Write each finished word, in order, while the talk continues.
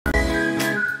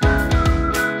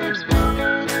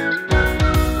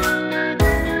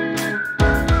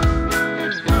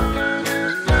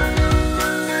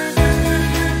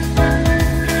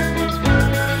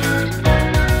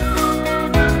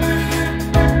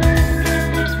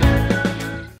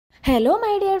Hello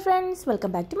my dear friends,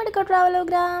 welcome back to Medico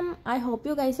Travelogram. I hope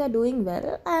you guys are doing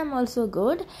well. I am also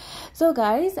good. So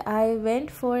guys, I went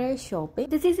for a shopping.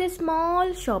 This is a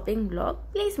small shopping vlog.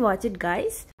 Please watch it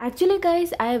guys. Actually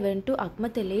guys, I went to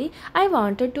Dili. I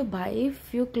wanted to buy a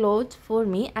few clothes for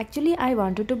me. Actually I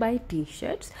wanted to buy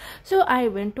t-shirts. So I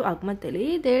went to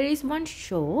Dili. There is one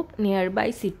shop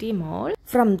nearby City Mall.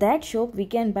 From that shop we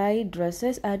can buy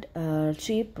dresses at a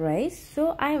cheap price.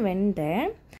 So I went there.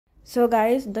 So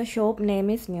guys, the shop name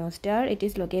is New Star. It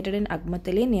is located in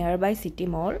Dili nearby City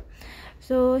Mall.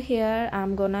 So here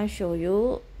I'm gonna show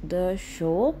you the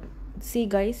shop. See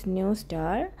guys, New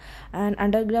Star, and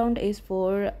underground is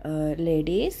for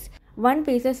ladies. One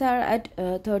pieces are at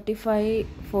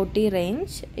 35-40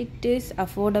 range. It is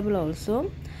affordable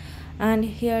also. And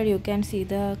here you can see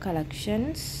the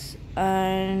collections,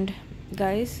 and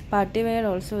guys, party wear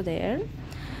also there.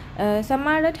 Some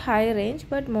are at high range,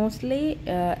 but mostly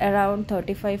around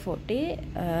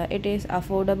 35-40. It is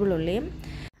affordable only.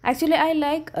 Actually I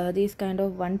like these kind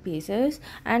of one pieces,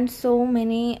 and so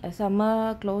many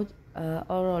summer clothes are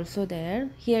also there.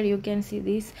 Here you can see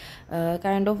these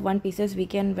kind of one pieces we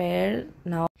can wear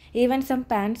now. Even some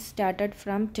pants started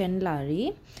from 10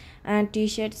 lari and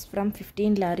t-shirts from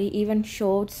 15 lari. Even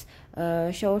shorts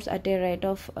at a rate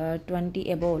of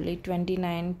 20 above, like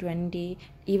 29, 20,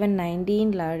 even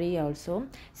 19 lari also.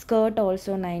 Skirt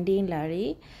also 19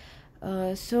 lari.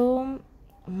 So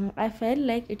I felt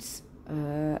like it's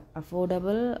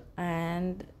affordable,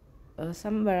 and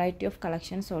some variety of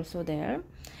collections also there.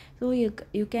 So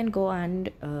you can go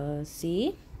and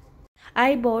see.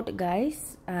 I bought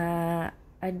guys.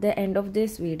 At the end of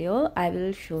this video I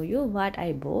will show you what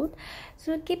I bought,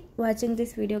 so keep watching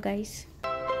this video guys.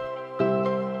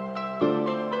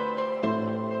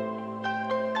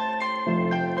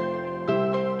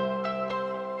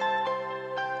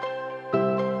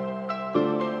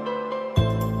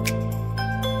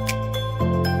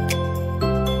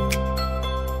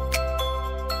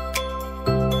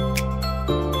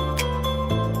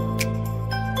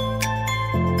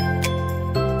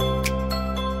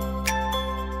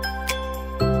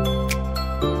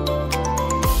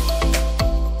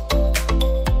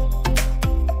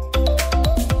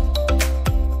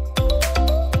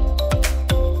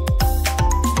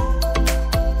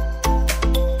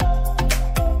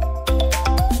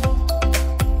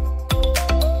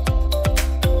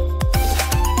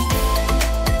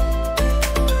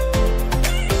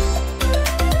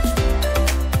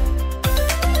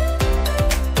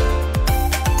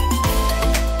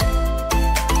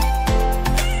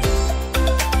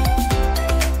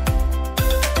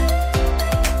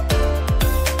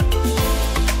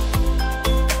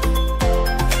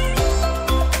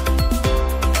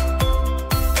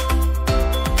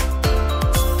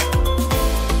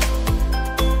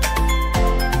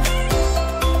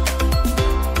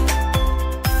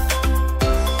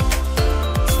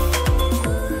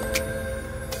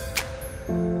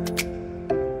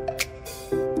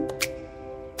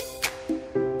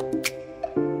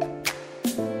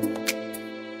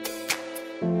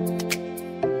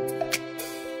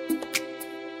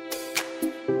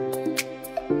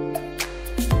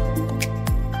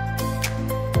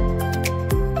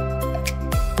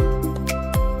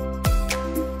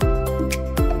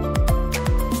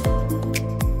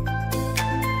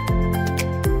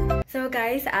 So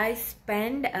guys, I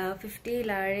spent 50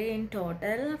 lari in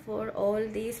total for all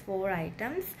these 4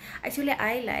 items. Actually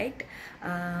I liked,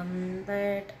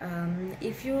 but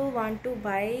if you want to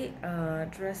buy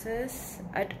dresses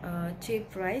at a cheap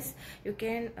price, you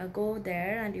can go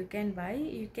there and you can buy.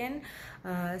 You can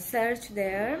search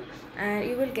there and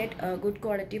you will get good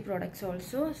quality products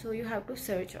also. So you have to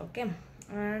search, okay?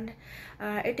 And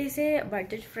it is a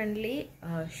budget friendly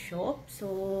shop,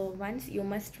 so once you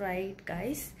must try it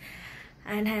guys,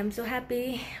 and I am so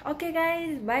happy. Okay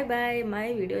guys, bye bye.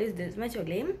 My video is this much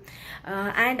only.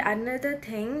 And another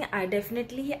thing, I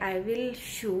will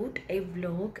shoot a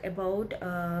vlog about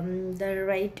the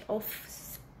rate of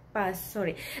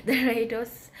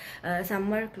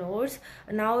summer clothes.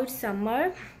 Now it's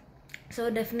summer, so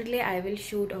definitely I will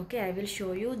shoot. Okay, I will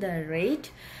show you the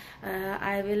rate.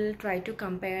 I will try to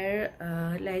compare,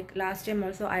 like last time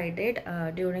also I did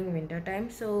during winter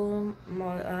time, so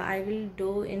I will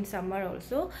do in summer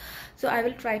also. So I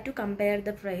will try to compare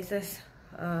the prices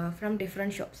from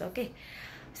different shops. Okay,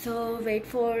 so wait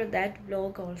for that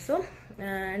vlog also,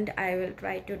 and I will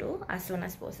try to do as soon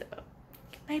as possible.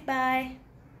 Bye bye.